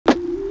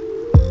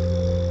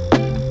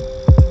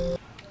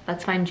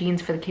let's find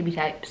jeans for the Kibbe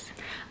types.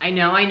 I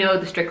know,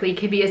 the strictly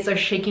Kibbeists are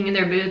shaking in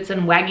their boots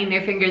and wagging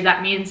their fingers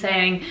at me and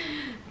saying,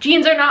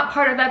 jeans are not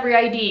part of every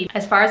ID.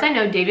 As far as I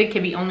know, David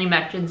Kibbe only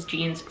mentions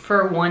jeans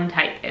for one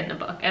type in the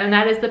book, and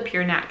that is the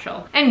pure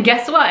natural. And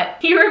guess what?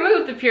 He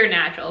removed the pure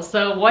natural,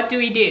 so what do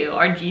we do?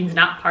 Are jeans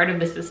not part of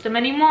the system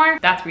anymore?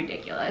 That's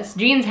ridiculous.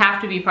 Jeans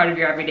have to be part of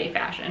your everyday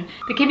fashion.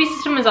 The Kibbe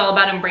system is all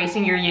about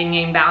embracing your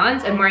yin-yang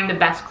balance and wearing the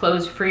best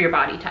clothes for your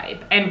body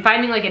type, and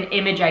finding like an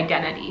image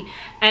identity.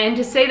 And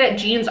to say that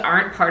jeans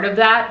aren't part of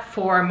that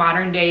for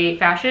modern day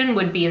fashion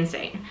would be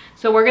insane.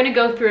 So we're gonna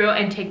go through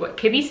and take what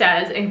Kibbe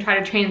says and try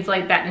to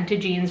translate that into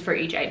jeans for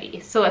each ID.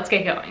 So let's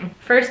get going.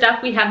 First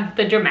up, we have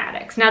the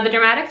Dramatics. Now the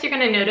Dramatics, you're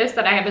gonna notice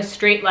that I have a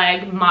straight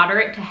leg,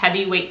 moderate to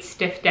heavyweight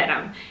stiff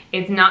denim.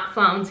 It's not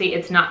flouncy,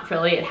 it's not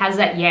frilly, it has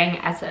that yang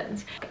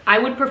essence. I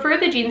would prefer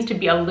the jeans to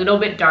be a little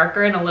bit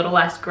darker and a little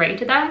less gray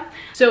to them.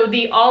 So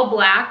the all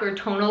black or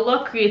tonal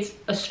look creates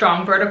a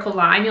strong vertical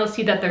line. You'll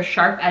see that there's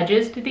sharp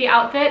edges to the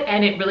outfit,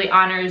 and it really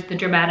honors the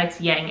Dramatics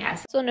yang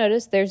essence. So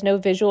notice there's no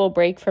visual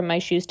break from my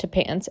shoes to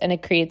pants, and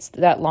it creates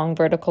that long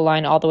vertical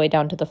line all the way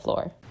down to the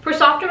floor. For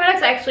soft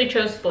dramatics, I actually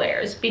chose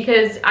flares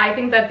because I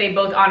think that they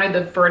both honor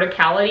the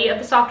verticality of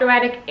the soft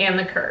dramatic and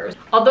the curves.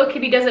 Although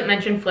Kibbe doesn't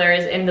mention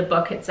flares in the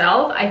book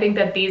itself, I think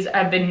that these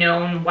have been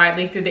known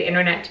widely through the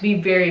internet to be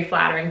very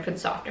flattering for the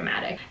soft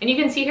dramatic. And you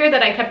can see here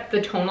that I kept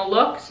the tonal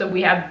look, so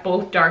we have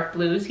both dark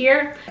blues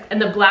here.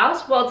 And the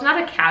blouse, well, it's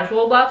not a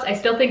casual blouse, I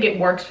still think it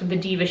works for the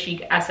diva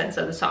chic essence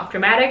of the soft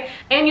dramatic.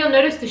 And you'll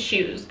notice the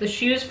shoes. The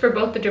shoes for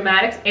both the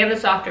dramatics and the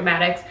soft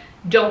dramatics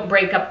don't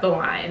break up the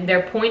line.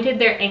 They're pointed,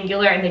 they're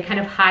angular, and they kind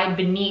of hide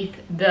beneath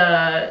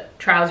the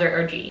trouser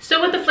or jeans.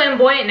 So with the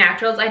flamboyant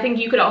naturals, I think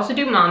you could also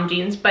do mom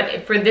jeans,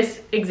 but for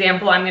this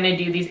example, I'm gonna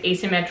do these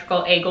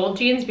asymmetrical A-gold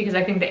jeans because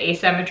I think the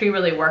asymmetry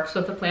really works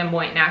with the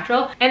flamboyant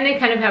natural, and they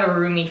kind of have a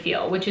roomy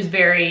feel, which is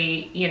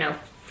very, you know,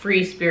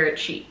 free spirit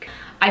chic.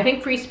 I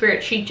think free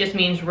spirit chic just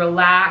means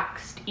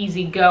relaxed,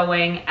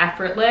 easygoing,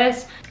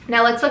 effortless.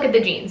 Now let's look at the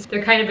jeans.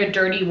 They're kind of a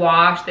dirty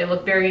wash. They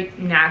look very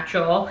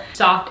natural.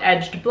 Soft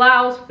edged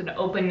blouse with an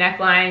open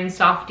neckline,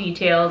 soft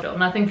details.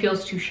 Nothing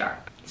feels too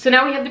sharp. So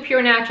now we have the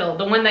pure natural,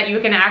 the one that you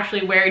can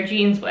actually wear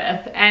jeans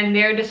with, and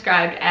they're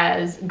described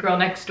as girl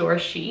next door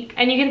chic.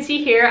 And you can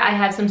see here I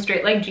have some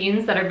straight leg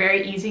jeans that are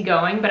very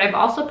easygoing, but I've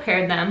also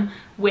paired them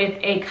with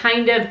a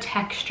kind of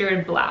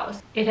textured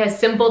blouse. It has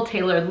simple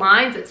tailored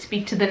lines that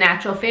speak to the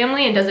natural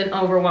family and doesn't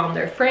overwhelm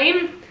their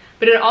frame,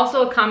 but it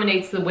also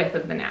accommodates the width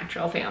of the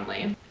natural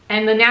family.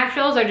 And the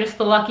naturals are just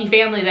the lucky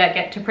family that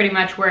get to pretty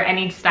much wear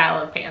any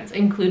style of pants,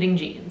 including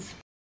jeans.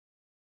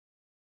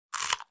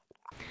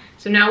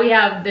 So now we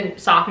have the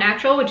soft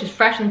natural, which is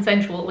fresh and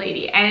sensual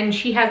lady. And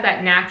she has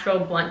that natural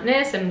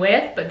bluntness and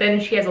width, but then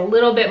she has a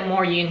little bit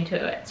more yin to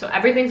it. So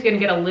everything's gonna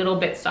get a little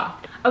bit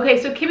soft.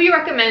 Okay, so Kibbe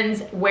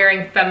recommends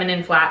wearing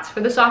feminine flats for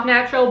the soft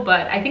natural,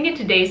 but I think in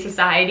today's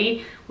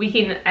society, we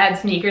can add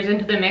sneakers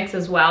into the mix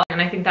as well. And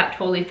I think that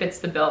totally fits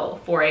the bill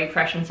for a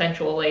fresh and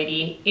sensual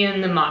lady in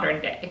the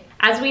modern day.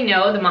 As we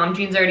know, the mom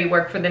jeans already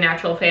work for the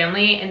natural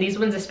family, and these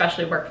ones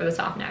especially work for the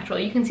soft natural.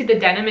 You can see the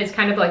denim is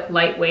kind of like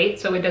lightweight,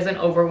 so it doesn't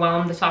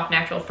overwhelm the soft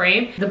natural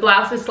frame. The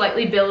blouse is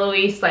slightly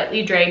billowy,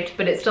 slightly draped,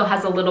 but it still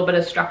has a little bit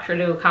of structure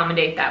to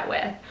accommodate that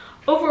width.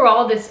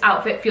 Overall, this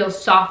outfit feels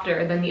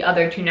softer than the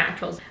other two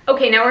naturals.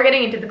 Okay, now we're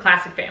getting into the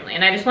classic family,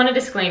 and I just want a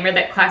disclaimer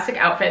that classic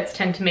outfits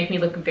tend to make me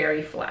look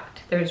very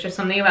flat. There's just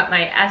something about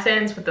my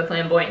essence with the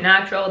flamboyant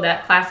natural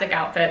that classic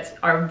outfits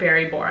are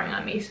very boring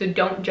on me, so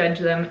don't judge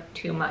them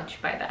too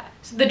much by that.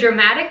 So the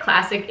dramatic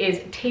classic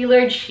is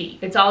tailored chic.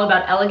 It's all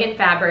about elegant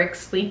fabrics,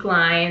 sleek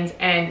lines,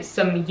 and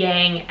some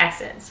yang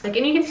essence. And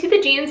you can see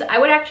the jeans, I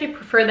would actually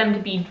prefer them to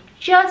be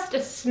just a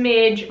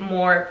smidge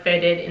more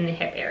fitted in the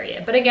hip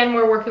area. But again,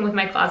 we're working with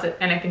my closet,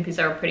 and I think these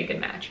are a pretty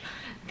good match.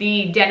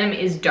 The denim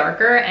is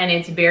darker and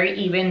it's very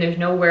even. There's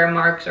no wear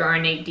marks or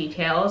ornate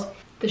details.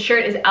 The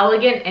shirt is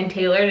elegant and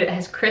tailored. It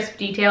has crisp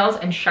details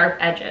and sharp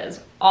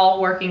edges,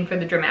 all working for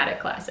the dramatic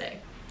classic.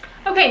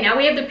 Okay, now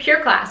we have the pure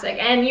classic,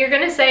 and you're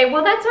gonna say,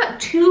 well, that's not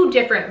too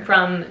different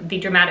from the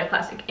dramatic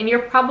classic, and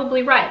you're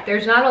probably right.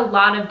 There's not a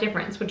lot of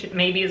difference, which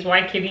maybe is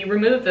why Kibbe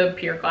removed the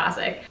pure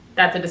classic.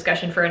 That's a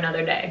discussion for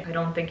another day. I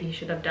don't think he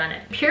should have done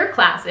it. Pure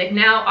classic,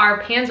 now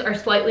our pants are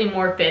slightly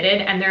more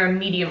fitted and they're a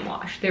medium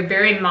wash. They're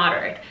very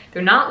moderate.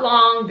 They're not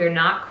long, they're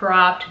not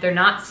cropped, they're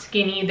not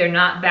skinny, they're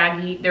not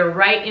baggy. They're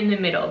right in the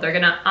middle. They're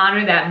gonna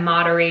honor that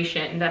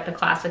moderation that the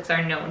classics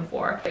are known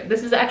for.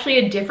 This is actually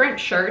a different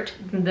shirt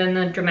than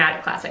the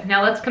dramatic classic.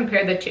 Now let's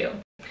compare the two.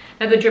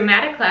 Now the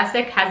dramatic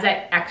classic has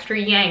that extra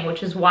yang,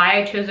 which is why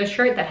I chose a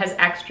shirt that has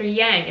extra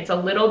yang. It's a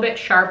little bit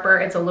sharper,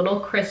 it's a little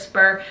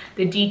crisper,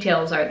 the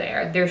details are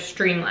there, they're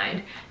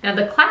streamlined. Now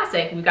the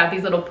classic, we've got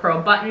these little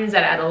pearl buttons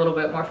that add a little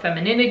bit more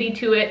femininity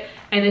to it,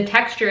 and the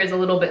texture is a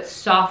little bit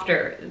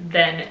softer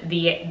than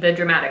the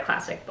dramatic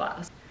classic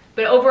blouse.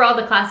 But overall,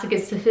 the classic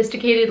is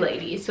sophisticated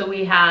lady. So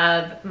we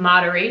have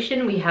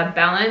moderation, we have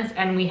balance,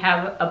 and we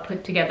have a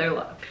put together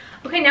look.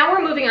 Okay, now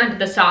we're moving on to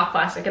the soft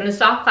classic, and the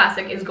soft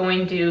classic is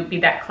going to be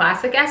that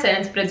classic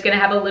essence, but it's gonna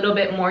have a little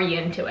bit more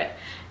yin to it.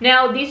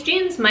 Now, these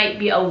jeans might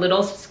be a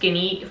little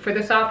skinny for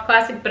the soft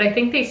classic, but I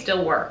think they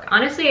still work.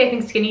 Honestly, I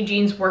think skinny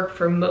jeans work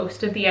for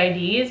most of the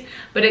IDs,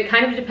 but it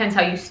kind of depends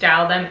how you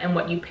style them and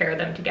what you pair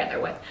them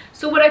together with.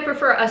 So would I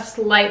prefer a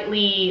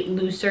slightly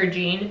looser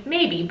jean?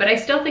 Maybe, but I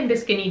still think the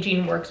skinny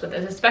jean works with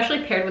this,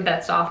 especially paired with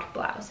that soft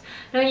blouse.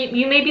 Now,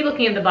 you may be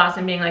looking at the blouse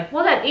and being like,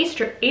 well, that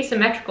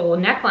asymmetrical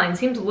neckline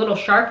seems a little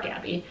sharp,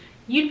 Gabby.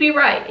 You'd be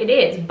right, it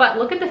is, but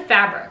look at the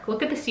fabric,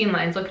 look at the seam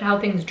lines, look at how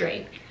things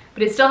drape.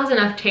 But it still has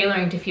enough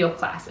tailoring to feel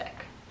classic.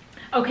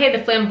 Okay,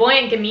 the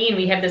flamboyant gamine,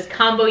 we have this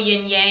combo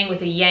yin-yang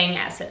with a yang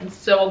essence,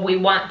 so we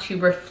want to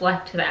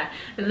reflect that.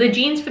 The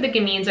jeans for the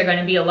gamines are going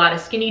to be a lot of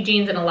skinny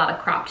jeans and a lot of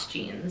cropped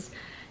jeans.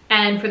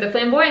 And for the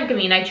flamboyant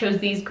gamine, I chose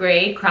these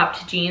gray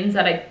cropped jeans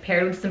that I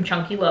paired with some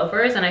chunky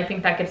loafers, and I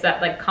think that gives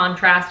that like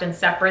contrast and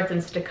separates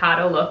and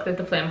staccato look that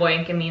the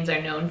flamboyant gamines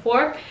are known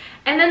for.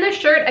 And then the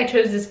shirt, I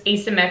chose this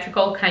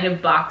asymmetrical kind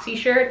of boxy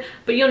shirt,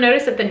 but you'll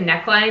notice that the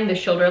neckline, the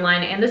shoulder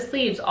line, and the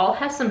sleeves all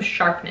have some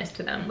sharpness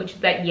to them, which is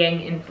that yang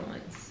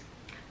influence.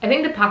 I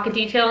think the pocket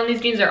detail on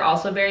these jeans are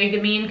also very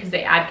gamine because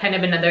they add kind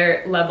of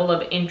another level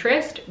of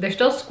interest. They're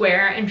still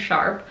square and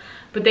sharp,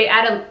 but they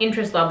add an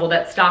interest level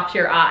that stops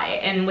your eye.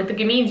 And with the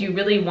gamines, you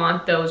really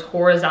want those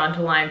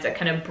horizontal lines that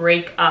kind of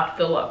break up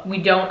the look.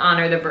 We don't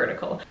honor the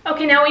vertical.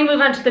 Okay, now we move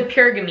on to the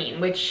pure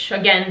gamine, which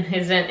again,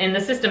 isn't in the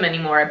system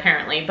anymore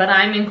apparently, but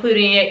I'm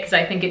including it because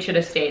I think it should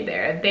have stayed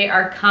there. They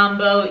are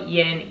combo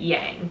yin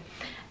yang.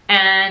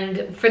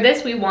 And for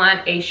this, we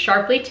want a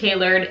sharply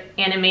tailored,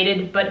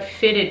 animated, but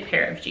fitted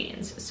pair of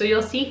jeans. So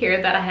you'll see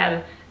here that I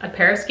have a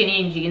pair of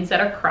skinny jeans that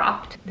are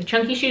cropped. The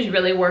chunky shoes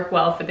really work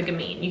well for the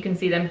gamine. You can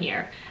see them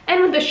here.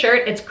 And with the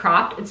shirt, it's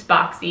cropped, it's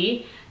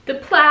boxy. The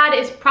plaid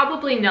is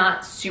probably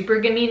not super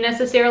gamine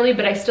necessarily,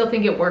 but I still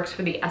think it works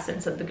for the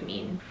essence of the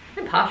gamine.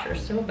 My posture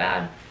is so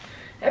bad.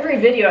 Every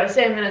video I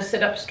say I'm gonna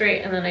sit up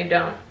straight and then I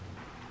don't.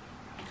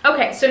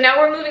 Okay, so now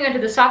we're moving on to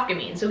the soft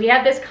gamine. So we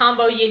have this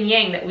combo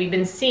yin-yang that we've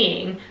been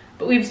seeing,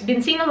 but we've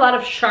been seeing a lot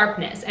of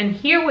sharpness. And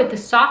here with the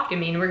soft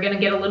gamine, we're gonna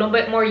get a little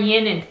bit more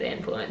yin into the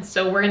influence.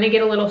 So we're gonna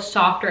get a little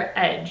softer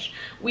edge.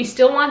 We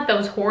still want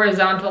those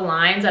horizontal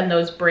lines and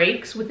those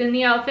breaks within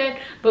the outfit,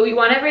 but we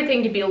want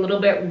everything to be a little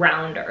bit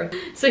rounder.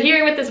 So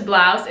here with this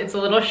blouse, it's a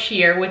little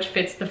sheer, which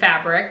fits the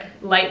fabric,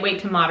 lightweight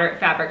to moderate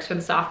fabrics for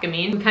the soft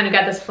gamine. We kind of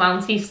got this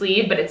flouncy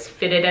sleeve, but it's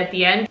fitted at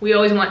the end. We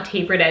always want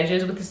tapered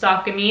edges with the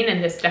soft gamine,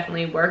 and this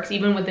definitely works.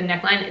 Even with the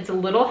neckline, it's a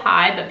little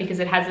high, but because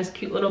it has this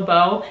cute little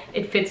bow,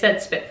 it fits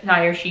that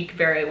Spitfire chic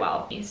very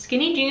well.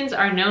 Skinny jeans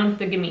are known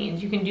for the gamines.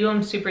 You can do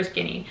them super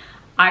skinny.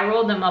 I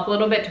rolled them up a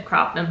little bit to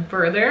crop them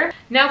further.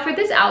 Now for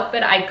this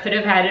outfit, I could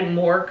have added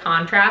more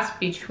contrast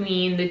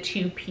between the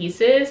two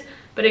pieces,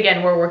 but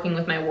again, we're working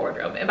with my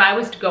wardrobe. If I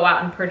was to go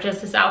out and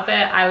purchase this outfit,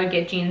 I would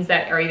get jeans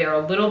that are either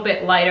a little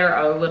bit lighter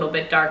or a little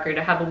bit darker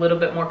to have a little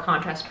bit more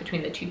contrast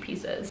between the two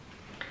pieces.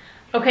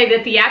 Okay,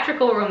 the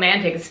theatrical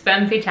romantic is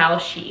femme fatale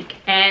chic,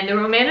 and the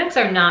romantics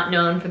are not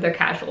known for their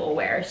casual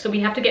wear, so we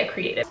have to get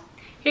creative.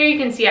 Here you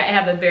can see I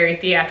have a very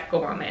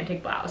theatrical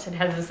romantic blouse. It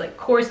has this like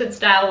corset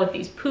style with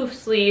these poof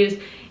sleeves.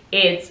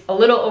 It's a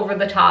little over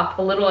the top,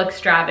 a little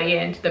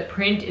extravagant. The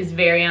print is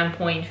very on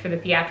point for the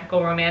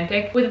theatrical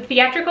romantic. With a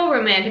theatrical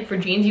romantic for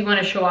jeans, you want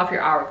to show off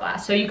your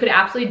hourglass. So you could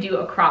absolutely do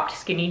a cropped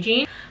skinny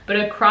jean, but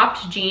a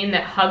cropped jean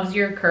that hugs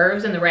your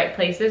curves in the right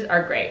places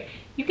are great.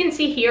 You can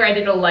see here I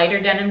did a lighter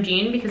denim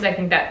jean because I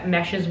think that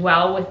meshes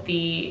well with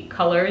the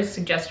colors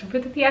suggested for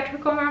the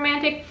theatrical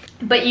romantic.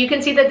 But you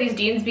can see that these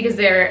jeans, because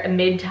they're a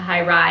mid to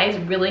high rise,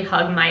 really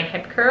hug my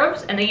hip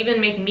curves, and they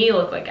even make me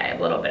look like I have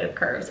a little bit of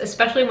curves,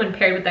 especially when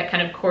paired with that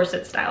kind of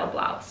corset style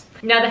blouse.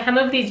 Now the hem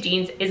of these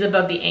jeans is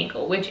above the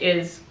ankle, which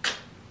is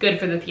good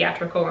for the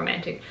theatrical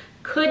romantic.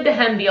 Could the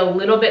hem be a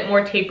little bit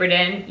more tapered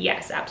in?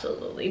 Yes,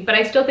 absolutely. But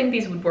I still think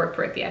these would work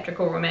for a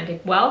theatrical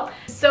romantic well.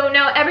 So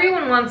now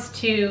everyone wants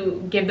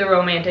to give the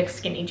romantic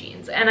skinny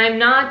jeans, and I'm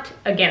not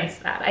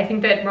against that. I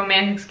think that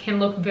romantics can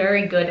look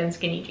very good in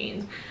skinny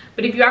jeans.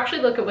 But if you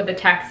actually look at what the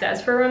text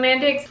says for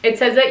romantics, it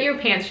says that your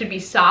pants should be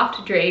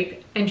soft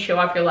drape and show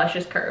off your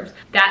luscious curves.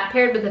 That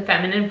paired with the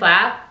feminine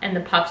flap and the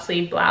puff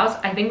sleeve blouse,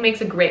 I think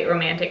makes a great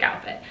romantic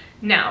outfit.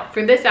 Now,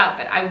 for this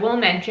outfit, I will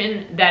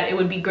mention that it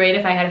would be great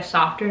if I had a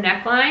softer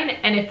neckline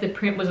and if the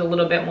print was a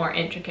little bit more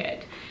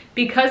intricate.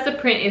 Because the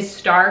print is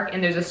stark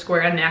and there's a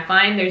square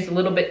neckline, there's a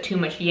little bit too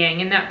much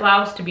yang in that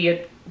blouse to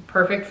be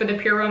perfect for the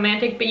pure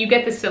romantic, but you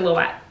get the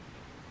silhouette.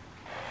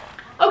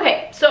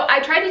 Okay, so I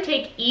tried to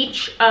take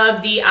each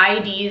of the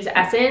ID's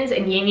essence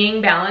and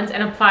yin-yang balance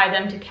and apply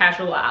them to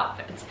casual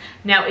outfits.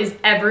 Now, is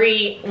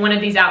every one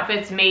of these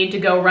outfits made to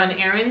go run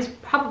errands?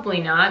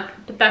 Probably not,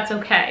 but that's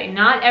okay.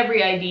 Not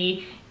every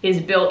ID is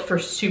built for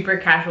super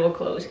casual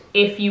clothes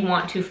if you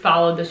want to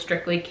follow the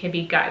strictly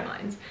Kibbe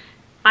guidelines.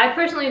 I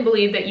personally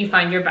believe that you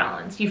find your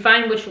balance. You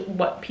find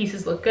what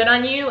pieces look good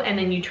on you, and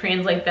then you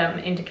translate them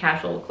into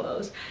casual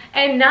clothes.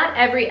 And not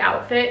every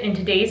outfit in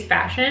today's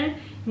fashion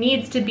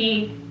needs to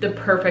be the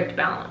perfect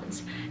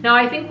balance. Now,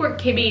 I think where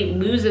Kibbe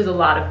loses a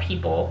lot of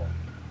people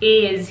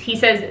is he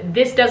says,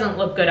 this doesn't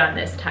look good on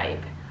this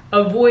type.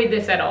 Avoid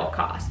this at all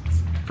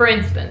costs. For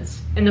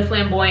instance, in the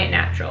flamboyant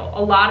natural,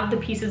 a lot of the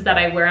pieces that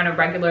I wear on a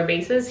regular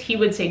basis, he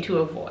would say to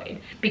avoid.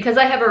 Because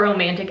I have a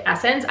romantic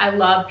essence, I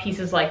love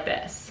pieces like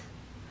this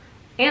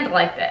and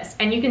like this.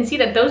 And you can see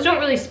that those don't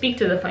really speak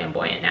to the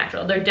flamboyant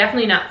natural. They're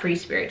definitely not free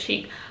spirit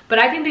chic, but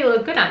I think they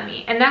look good on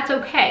me, and that's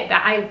okay.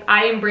 That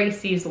I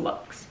embrace these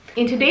looks.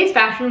 In today's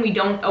fashion, we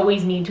don't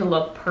always need to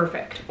look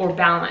perfect or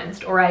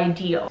balanced or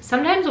ideal.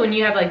 Sometimes when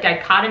you have like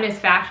dichotomous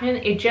fashion,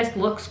 it just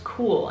looks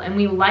cool and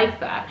we like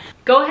that.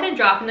 Go ahead and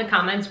drop in the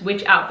comments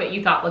which outfit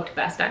you thought looked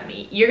best on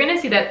me. You're gonna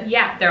see that,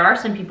 yeah, there are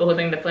some people who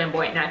think the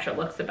flamboyant natural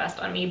looks the best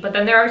on me, but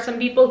then there are some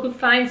people who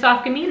find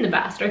soft gamine the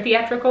best or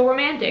theatrical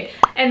romantic,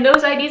 and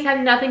those ideas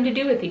have nothing to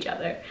do with each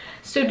other.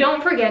 So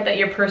don't forget that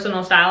your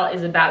personal style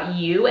is about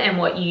you and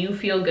what you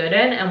feel good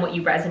in and what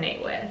you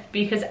resonate with,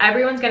 because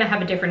everyone's gonna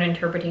have a different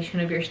interpretation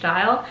of your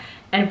style,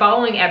 and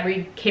following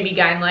every Kibbe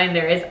guideline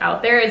there is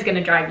out there is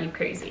gonna drive you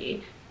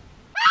crazy.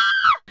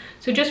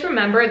 So just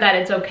remember that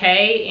it's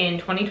okay in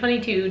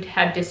 2022 to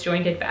have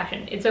disjointed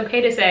fashion. It's okay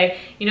to say,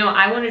 you know,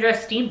 I want to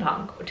dress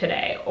steampunk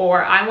today,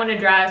 or I want to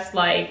dress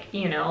like,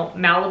 you know,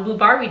 Malibu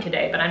Barbie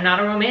today, but I'm not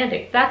a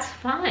romantic. That's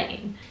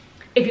fine.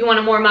 If you want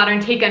a more modern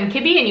take on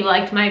Kibbe and you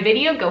liked my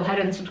video, go ahead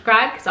and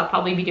subscribe, because I'll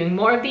probably be doing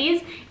more of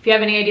these. If you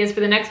have any ideas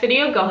for the next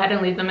video, go ahead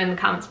and leave them in the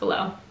comments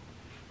below.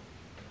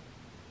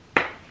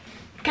 God,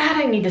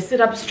 I need to sit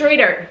up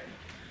straighter.